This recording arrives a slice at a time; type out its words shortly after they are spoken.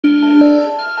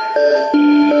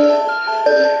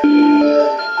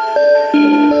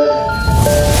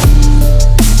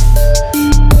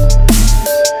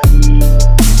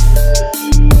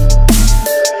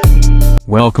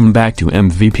Welcome back to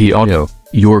MVP Auto,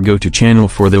 your go-to channel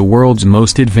for the world's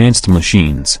most advanced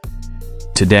machines.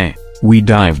 Today, we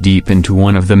dive deep into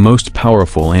one of the most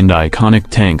powerful and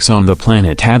iconic tanks on the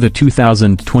planet, the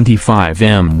 2025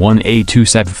 M1A2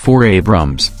 SEPv4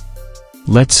 Abrams.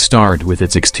 Let's start with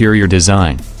its exterior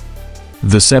design.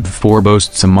 The SEPv4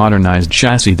 boasts a modernized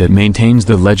chassis that maintains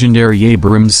the legendary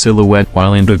Abrams silhouette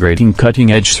while integrating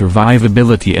cutting-edge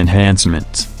survivability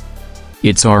enhancements.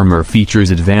 Its armor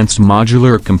features advanced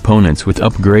modular components with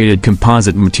upgraded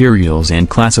composite materials and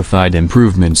classified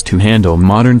improvements to handle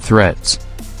modern threats.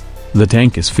 The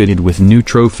tank is fitted with new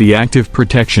trophy active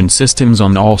protection systems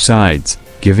on all sides,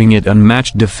 giving it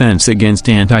unmatched defense against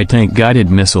anti-tank guided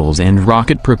missiles and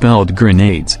rocket-propelled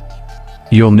grenades.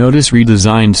 You'll notice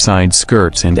redesigned side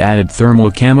skirts and added thermal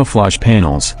camouflage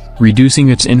panels, reducing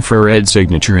its infrared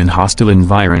signature in hostile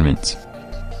environments.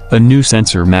 A new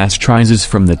sensor mast rises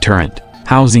from the turret,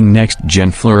 housing next-gen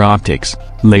FLIR optics,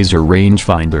 laser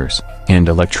rangefinders, and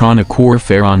electronic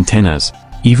warfare antennas.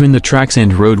 Even the tracks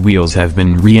and road wheels have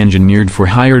been re-engineered for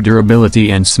higher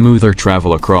durability and smoother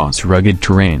travel across rugged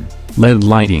terrain. LED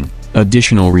lighting,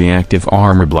 additional reactive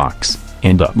armor blocks,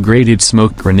 and upgraded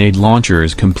smoke grenade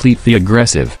launchers complete the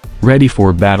aggressive,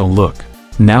 ready-for-battle look.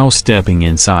 Now stepping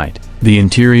inside, the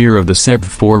interior of the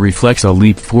SEPv4 reflects a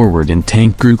leap forward in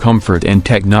tank crew comfort and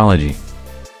technology.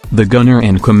 The gunner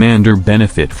and commander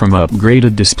benefit from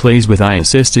upgraded displays with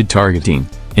eye-assisted targeting,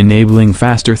 enabling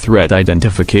faster threat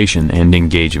identification and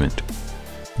engagement.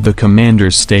 The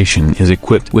commander's station is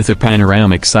equipped with a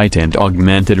panoramic sight and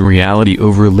augmented reality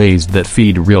overlays that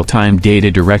feed real-time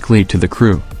data directly to the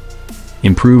crew.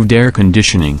 Improved air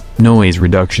conditioning, noise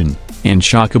reduction, and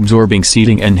shock-absorbing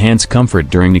seating enhance comfort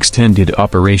during extended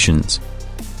operations.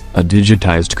 A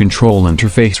digitized control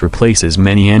interface replaces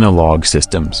many analog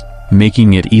systems,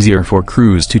 making it easier for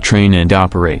crews to train and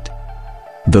operate.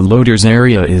 The loader's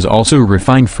area is also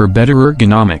refined for better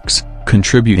ergonomics,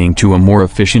 contributing to a more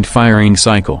efficient firing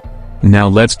cycle. Now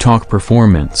let's talk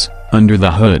performance. Under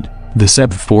the hood, the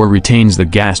SEPv4 retains the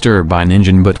gas turbine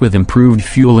engine, but with improved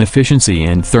fuel efficiency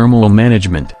and thermal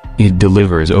management, it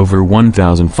delivers over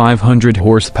 1,500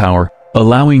 horsepower,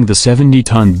 allowing the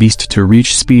 70-ton beast to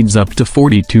reach speeds up to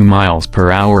 42 miles per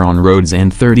hour on roads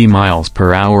and 30 miles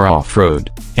per hour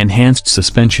off-road. Enhanced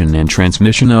suspension and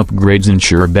transmission upgrades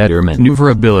ensure better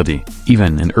maneuverability,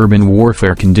 even in urban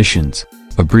warfare conditions.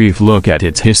 A brief look at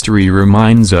its history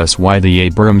reminds us why the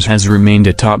Abrams has remained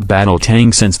a top battle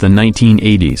tank since the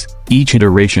 1980s. Each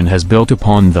iteration has built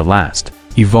upon the last,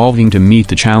 evolving to meet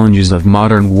the challenges of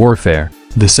modern warfare.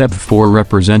 The SEPv4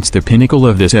 represents the pinnacle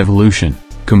of this evolution,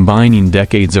 combining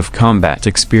decades of combat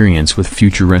experience with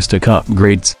futuristic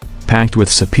upgrades, packed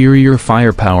with superior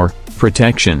firepower,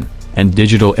 protection, and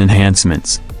digital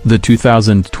enhancements. The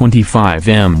 2025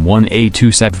 M1A2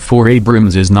 SEPv4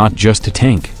 Abrams is not just a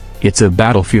tank, it's a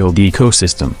battlefield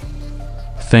ecosystem.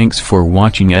 Thanks for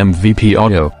watching MVP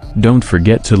Auto. Don't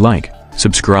forget to like,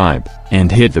 subscribe,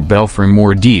 and hit the bell for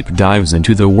more deep dives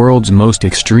into the world's most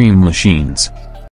extreme machines.